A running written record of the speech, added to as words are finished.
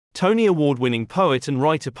Tony Award-winning poet and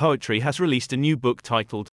writer Poetry has released a new book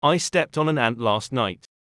titled, I Stepped on an Ant Last Night.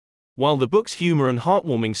 While the book's humor and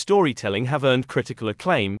heartwarming storytelling have earned critical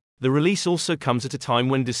acclaim, the release also comes at a time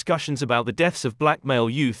when discussions about the deaths of black male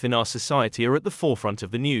youth in our society are at the forefront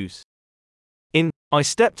of the news. In I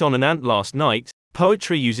Stepped on an Ant Last Night,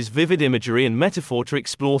 Poetry uses vivid imagery and metaphor to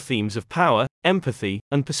explore themes of power, empathy,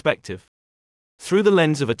 and perspective. Through the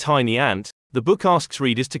lens of a tiny ant, the book asks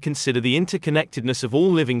readers to consider the interconnectedness of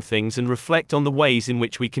all living things and reflect on the ways in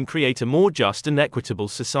which we can create a more just and equitable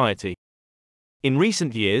society. In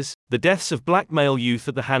recent years, the deaths of black male youth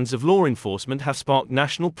at the hands of law enforcement have sparked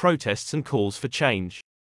national protests and calls for change.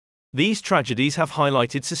 These tragedies have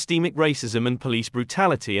highlighted systemic racism and police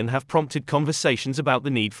brutality and have prompted conversations about the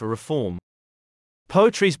need for reform.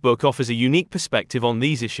 Poetry's book offers a unique perspective on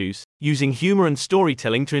these issues, using humor and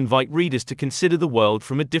storytelling to invite readers to consider the world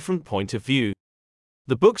from a different point of view.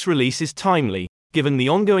 The book's release is timely, given the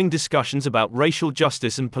ongoing discussions about racial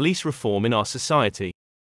justice and police reform in our society.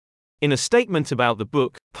 In a statement about the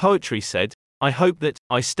book, Poetry said, I hope that,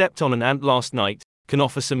 I Stepped on an Ant Last Night, can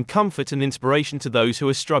offer some comfort and inspiration to those who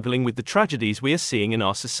are struggling with the tragedies we are seeing in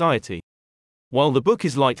our society. While the book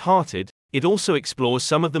is light-hearted, it also explores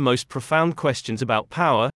some of the most profound questions about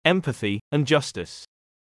power, empathy, and justice.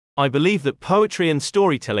 I believe that poetry and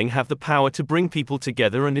storytelling have the power to bring people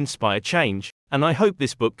together and inspire change, and I hope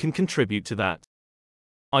this book can contribute to that.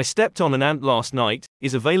 I Stepped on an Ant Last Night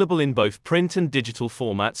is available in both print and digital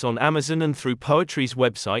formats on Amazon and through Poetry's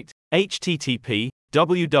website,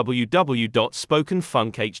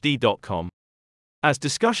 http://www.spokenfunkhd.com. As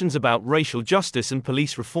discussions about racial justice and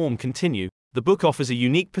police reform continue, the book offers a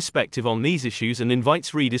unique perspective on these issues and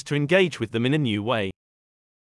invites readers to engage with them in a new way.